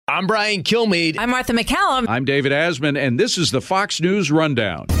I'm Brian Kilmeade. I'm Martha McCallum. I'm David Asman, and this is the Fox News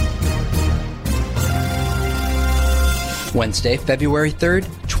Rundown. Wednesday, February 3rd,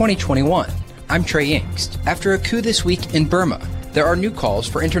 2021. I'm Trey Yingst. After a coup this week in Burma, there are new calls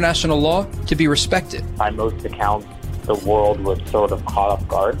for international law to be respected. By most accounts, the world was sort of caught off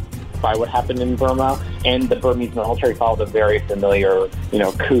guard by what happened in Burma, and the Burmese military followed a very familiar,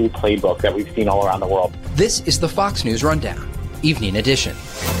 coup playbook that we've seen all around the world. This is the Fox News Rundown, Evening Edition.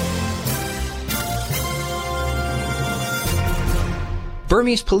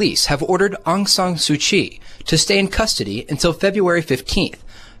 Burmese police have ordered Aung San Suu Kyi to stay in custody until February 15th.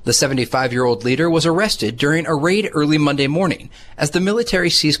 The 75-year-old leader was arrested during a raid early Monday morning as the military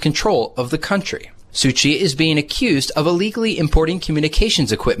seized control of the country. Suu Kyi is being accused of illegally importing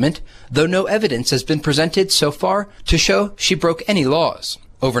communications equipment, though no evidence has been presented so far to show she broke any laws.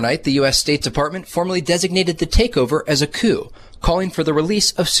 Overnight, the U.S. State Department formally designated the takeover as a coup, calling for the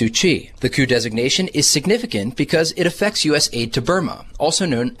release of Suu Kyi. The coup designation is significant because it affects U.S. aid to Burma, also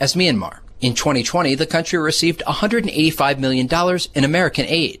known as Myanmar. In 2020, the country received $185 million in American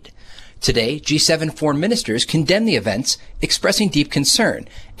aid. Today, G7 foreign ministers condemned the events, expressing deep concern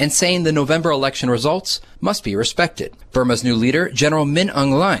and saying the November election results must be respected. Burma's new leader, General Min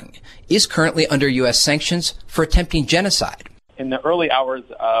Aung Hlaing, is currently under U.S. sanctions for attempting genocide. In the early hours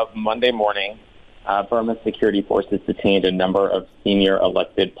of Monday morning, Burma's security forces detained a number of senior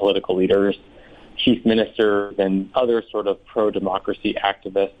elected political leaders, chief ministers, and other sort of pro-democracy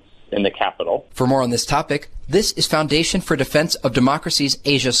activists in the capital. For more on this topic, this is Foundation for Defense of Democracy's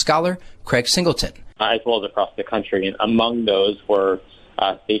Asia scholar, Craig Singleton. As well as across the country. And among those were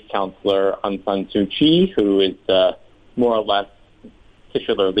State Councilor Aung San Suu Kyi, who is the more or less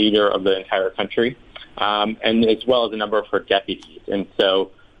titular leader of the entire country, and as well as a number of her deputies. And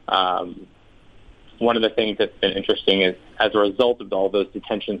so one of the things that's been interesting is, as a result of all those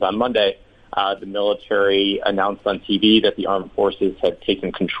detentions on Monday, the military announced on TV that the armed forces had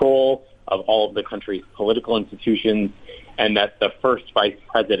taken control of all of the country's political institutions, and that the first vice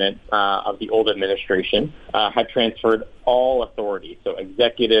president of the old administration had transferred all authority, so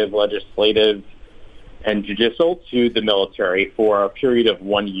executive, legislative, and judicial, to the military for a period of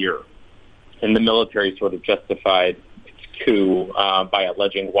 1 year. And the military sort of justified its coup by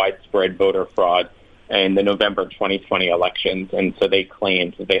alleging widespread voter fraud in the November 2020 elections. And so they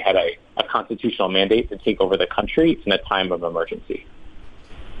claimed that they had a constitutional mandate to take over the country in a time of emergency.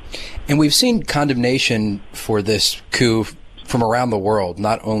 And we've seen condemnation for this coup from around the world,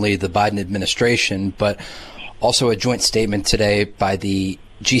 not only the Biden administration, but also a joint statement today by the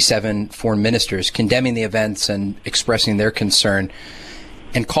G7 foreign ministers condemning the events and expressing their concern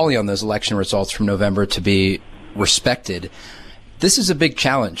and calling on those election results from November to be respected. This is a big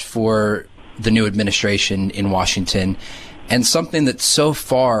challenge for the new administration in Washington, and something that so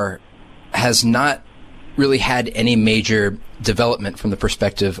far has not really had any major development from the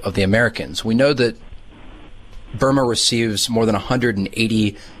perspective of the Americans. We know that Burma receives more than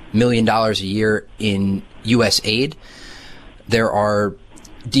 $180 million a year in U.S. aid. There are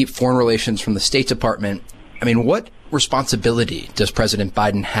deep foreign relations from the State Department. I mean, what responsibility does President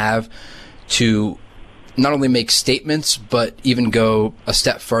Biden have to not only make statements, but even go a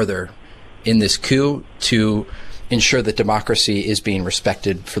step further in this coup to ensure that democracy is being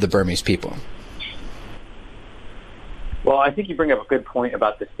respected for the Burmese people? Well, I think you bring up a good point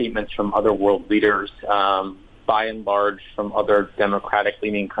about the statements from other world leaders. By and large, from other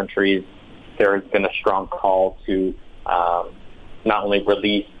democratic-leaning countries, there has been a strong call to not only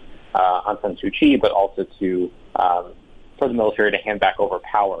release Aung San Suu Kyi, but also for the military to hand back over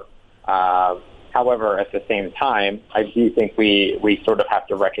power. However, at the same time, I do think we sort of have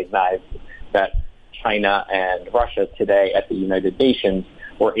to recognize that China and Russia today at the United Nations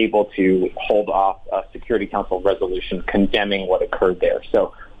were able to hold off a Security Council resolution condemning what occurred there.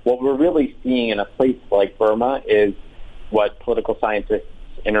 So what we're really seeing in a place like Burma is what political scientists,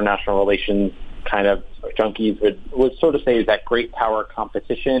 international relations kind of junkies would sort of say is that great power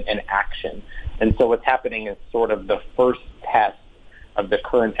competition and action. And so what's happening is sort of the first test of the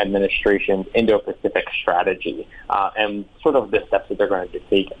current administration's Indo-Pacific strategy and sort of the steps that they're going to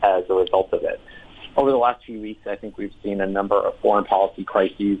take as a result of it. Over the last few weeks, I think we've seen a number of foreign policy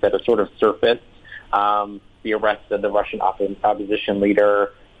crises that have sort of surfaced. The arrest of the Russian opposition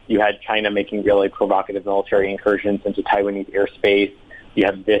leader. You had China making really provocative military incursions into Taiwanese airspace. You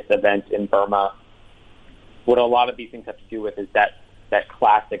have this event in Burma. What a lot of these things have to do with is that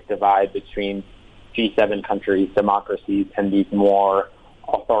classic divide between G7 countries, democracies, and these more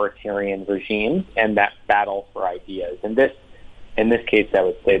authoritarian regimes, and that battle for ideas. And in this case, I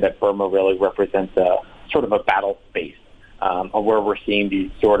would say that Burma really represents a sort of a battle space where we're seeing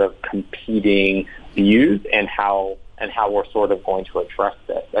these sort of competing views and how we're sort of going to address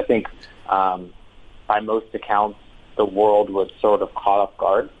this. I think by most accounts, the world was sort of caught off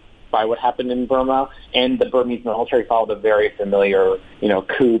guard by what happened in Burma, and the Burmese military followed a very familiar,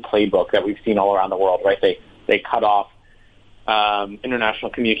 coup playbook that we've seen all around the world, right? They cut off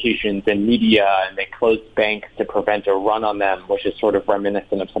international communications and media, and they closed banks to prevent a run on them, which is sort of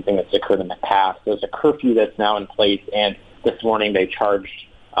reminiscent of something that's occurred in the past. There's a curfew that's now in place, and this morning they charged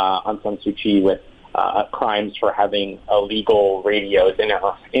Aung San Suu Kyi with crimes for having illegal radios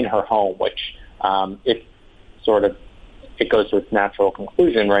in her home, which it goes to its natural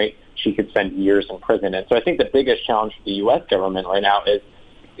conclusion, right? She could spend years in prison. And so I think the biggest challenge for the U.S. government right now is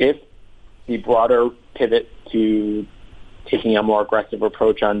if the broader pivot to taking a more aggressive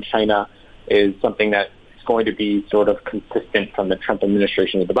approach on China is something that's going to be sort of consistent from the Trump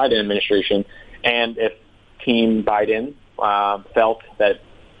administration to the Biden administration, and if Team Biden felt that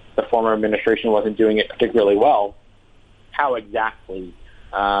the former administration wasn't doing it particularly well, how exactly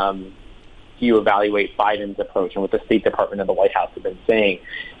do you evaluate Biden's approach and what the State Department and the White House have been saying?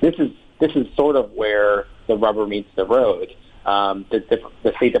 This is sort of where the rubber meets the road.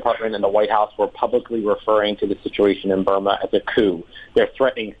 The State Department and the White House were publicly referring to the situation in Burma as a coup. They're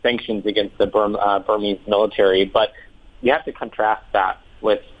threatening sanctions against the Burmese military, but you have to contrast that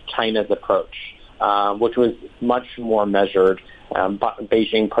with China's approach, which was much more measured.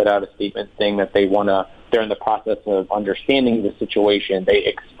 Beijing put out a statement saying that they're in the process of understanding the situation. They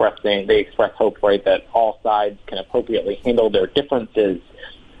express hope, right, that all sides can appropriately handle their differences.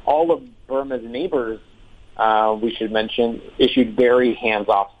 All of Burma's neighbors, we should mention, issued very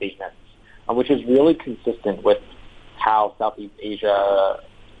hands-off statements, which is really consistent with how Southeast Asia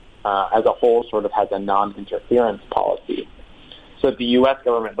as a whole sort of has a non-interference policy. So if the U.S.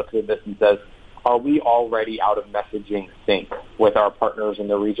 government looks at this and says, are we already out of messaging sync with our partners in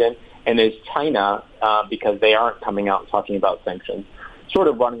the region? And is China, because they aren't coming out and talking about sanctions, sort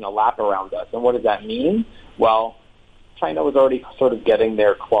of running a lap around us? And what does that mean? Well, China was already sort of getting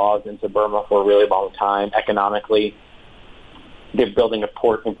their claws into Burma for a really long time economically. They're building a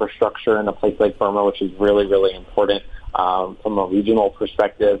port infrastructure in a place like Burma, which is really, really important from a regional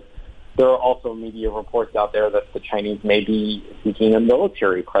perspective. There are also media reports out there that the Chinese may be seeking a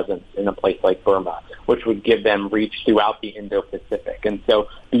military presence in a place like Burma, which would give them reach throughout the Indo-Pacific. And so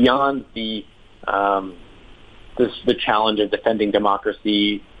beyond the challenge of defending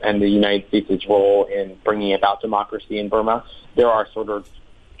democracy and the United States' role in bringing about democracy in Burma, there are sort of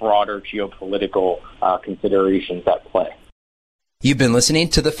broader geopolitical considerations at play. You've been listening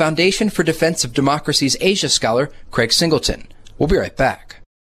to the Foundation for Defense of Democracy's Asia scholar, Craig Singleton. We'll be right back.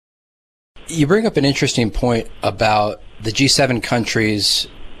 You bring up an interesting point about the G7 countries,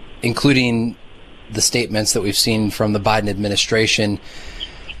 including the statements that we've seen from the Biden administration,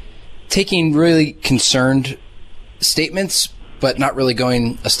 taking really concerned statements, but not really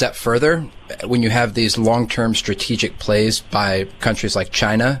going a step further when you have these long-term strategic plays by countries like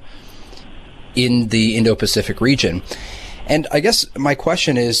China in the Indo-Pacific region. And I guess my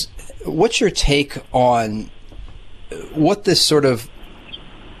question is, what's your take on what this sort of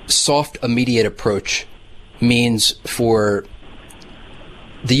soft, immediate approach means for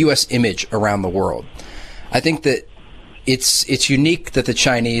the U.S. image around the world? I think that it's unique that the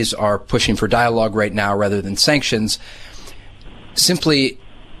Chinese are pushing for dialogue right now rather than sanctions, simply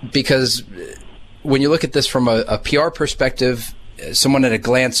because when you look at this from a PR perspective, someone at a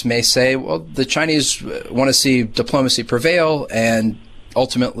glance may say, well, the Chinese want to see diplomacy prevail, and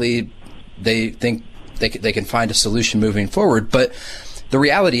ultimately they think they can find a solution moving forward. But the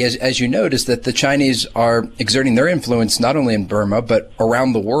reality, as you note, is that the Chinese are exerting their influence not only in Burma, but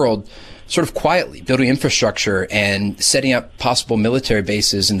around the world, sort of quietly, building infrastructure and setting up possible military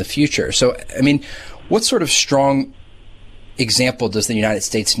bases in the future. So, I mean, what sort of strong example does the United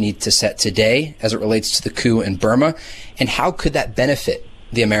States need to set today as it relates to the coup in Burma, and how could that benefit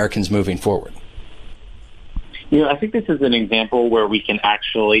the Americans moving forward? I think this is an example where we can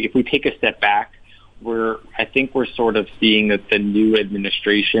actually, if we take a step back, I think we're sort of seeing that the new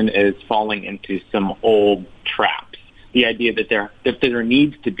administration is falling into some old traps. The idea that there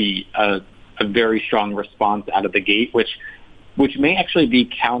needs to be a very strong response out of the gate, which may actually be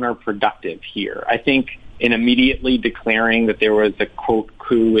counterproductive here. I think in immediately declaring that there was a, quote,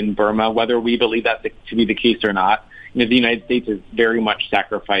 coup in Burma, whether we believe that to be the case or not, the United States has very much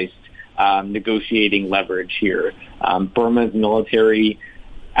sacrificed negotiating leverage here. Burma's military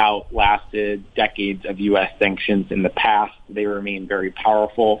outlasted decades of U.S. sanctions in the past. They remain very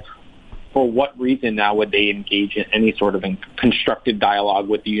powerful. For what reason now would they engage in any sort of constructive dialogue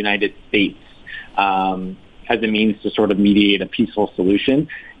with the United States? as a means to sort of mediate a peaceful solution.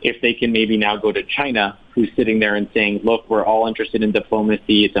 If they can maybe now go to China, who's sitting there and saying, look, we're all interested in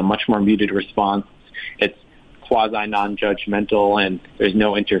diplomacy. It's a much more muted response. It's quasi-non-judgmental and there's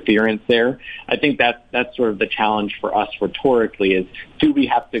no interference there. I think that's sort of the challenge for us rhetorically is, do we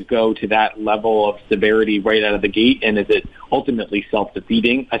have to go to that level of severity right out of the gate? And is it ultimately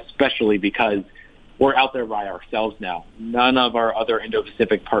self-defeating, especially because we're out there by ourselves now? None of our other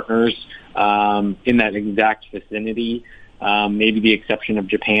Indo-Pacific partners in that exact vicinity, maybe the exception of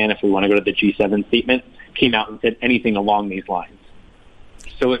Japan, if we want to go to the G7 statement, came out and said anything along these lines.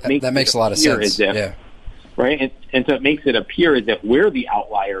 So that makes a lot of sense. Right? And so it makes it appear as if we're the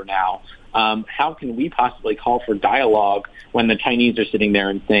outlier now. How can we possibly call for dialogue when the Chinese are sitting there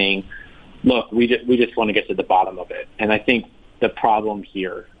and saying, look, we just want to get to the bottom of it? And I think the problem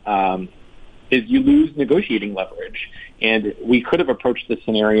here is you lose negotiating leverage. And we could have approached the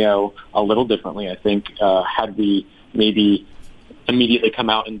scenario a little differently, I think, had we maybe immediately come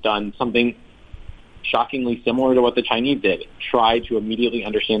out and done something shockingly similar to what the Chinese did. Try to immediately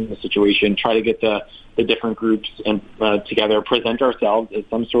understand the situation, try to get the different groups together, present ourselves as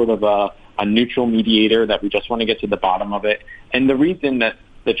some sort of a neutral mediator that we just want to get to the bottom of it. And the reason that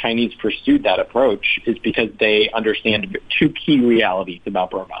the Chinese pursued that approach is because they understand two key realities about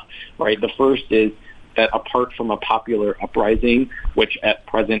Burma, right? The first is that apart from a popular uprising, which at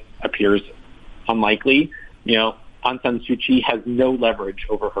present appears unlikely, Aung San Suu Kyi has no leverage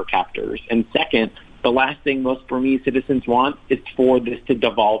over her captors. And second, the last thing most Burmese citizens want is for this to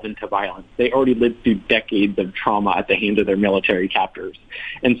devolve into violence. They already lived through decades of trauma at the hands of their military captors.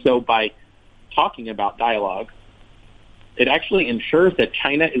 And so by talking about dialogue, it actually ensures that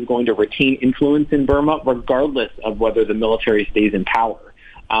China is going to retain influence in Burma regardless of whether the military stays in power.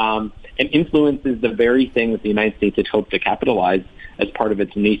 And influence is the very thing that the United States had hoped to capitalize as part of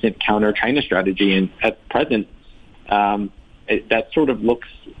its nascent counter-China strategy. And at present, that sort of looks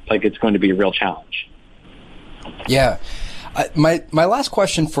like it's going to be a real challenge. Yeah. My last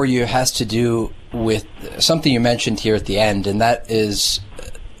question for you has to do with something you mentioned here at the end, and that is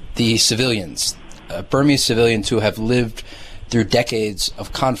the civilians, Burmese civilians who have lived through decades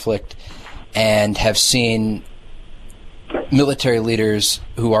of conflict and have seen military leaders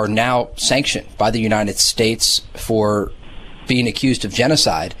who are now sanctioned by the United States for being accused of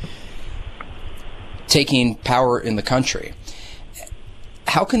genocide taking power in the country.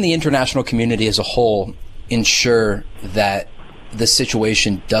 How can the international community as a whole ensure that the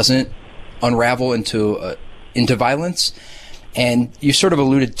situation doesn't unravel into violence? And you sort of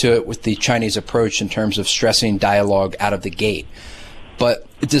alluded to it with the Chinese approach in terms of stressing dialogue out of the gate. But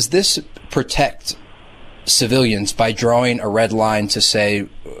does this protect civilians by drawing a red line to say,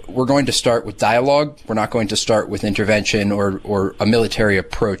 we're going to start with dialogue, we're not going to start with intervention or a military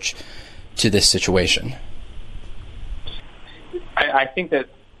approach to this situation? I think that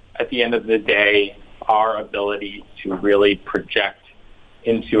at the end of the day, our ability to really project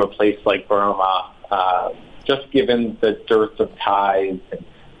into a place like Burma, just given the dearth of ties and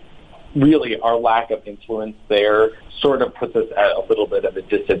really our lack of influence there, sort of puts us at a little bit of a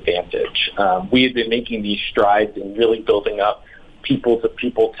disadvantage. We had been making these strides in really building up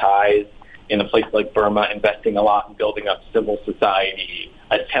people-to-people ties in a place like Burma, investing a lot in building up civil society,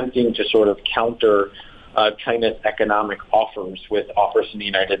 attempting to sort of counter China's economic offers with offers from the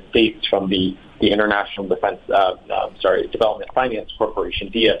United States from the International Development Finance Corporation,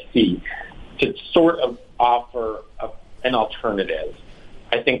 DFC, to sort of offer an alternative.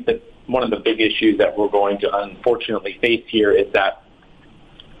 I think that one of the big issues that we're going to unfortunately face here is that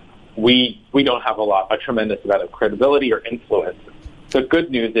we don't have a tremendous amount of credibility or influence. The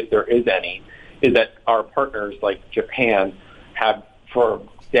good news, if there is any, is that our partners like Japan have for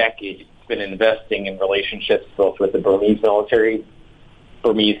decades been investing in relationships both with the Burmese military,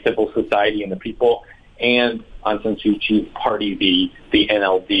 Burmese civil society and the people, and Aung San Suu Kyi's party, the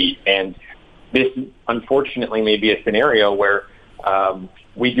NLD. And this, unfortunately, may be a scenario where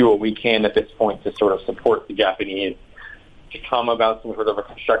we do what we can at this point to sort of support the Japanese to come about some sort of a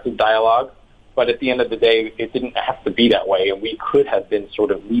constructive dialogue. But at the end of the day, it didn't have to be that way, and we could have been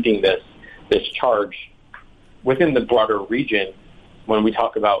sort of leading this charge within the broader region. When we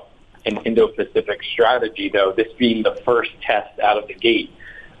talk about an Indo-Pacific strategy, though, this being the first test out of the gate,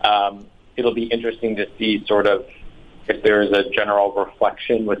 it'll be interesting to see sort of if there is a general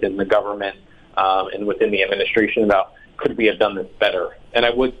reflection within the government and within the administration about could we have done this better. And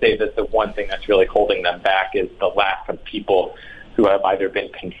I would say that the one thing that's really holding them back is the lack of people who have either been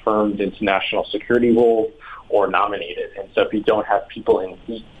confirmed into national security roles or nominated. And so if you don't have people in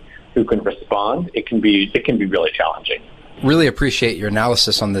seats who can respond, it can be really challenging. Really appreciate your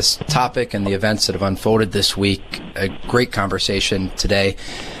analysis on this topic and the events that have unfolded this week. A great conversation today.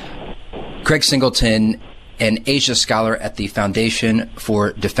 Craig Singleton, an Asia scholar at the Foundation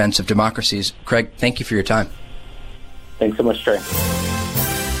for Defense of Democracies. Craig, thank you for your time. Thanks so much, Trey.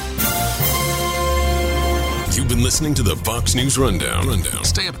 You've been listening to the Fox News Rundown.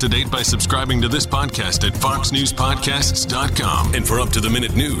 Stay up to date by subscribing to this podcast at foxnewspodcasts.com. And for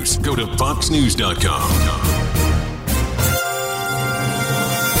up-to-the-minute news, go to foxnews.com.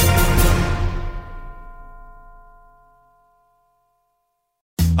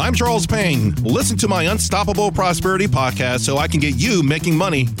 I'm Charles Payne. Listen to my Unstoppable Prosperity podcast so I can get you making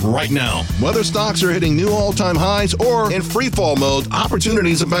money right now. Whether stocks are hitting new all-time highs or in free-fall mode,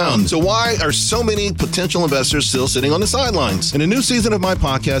 opportunities abound. So why are so many potential investors still sitting on the sidelines? In a new season of my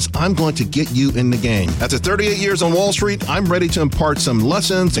podcast, I'm going to get you in the game. After 38 years on Wall Street, I'm ready to impart some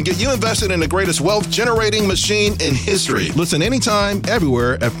lessons and get you invested in the greatest wealth-generating machine in history. Listen anytime,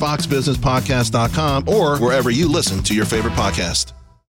 everywhere at foxbusinesspodcast.com or wherever you listen to your favorite podcast.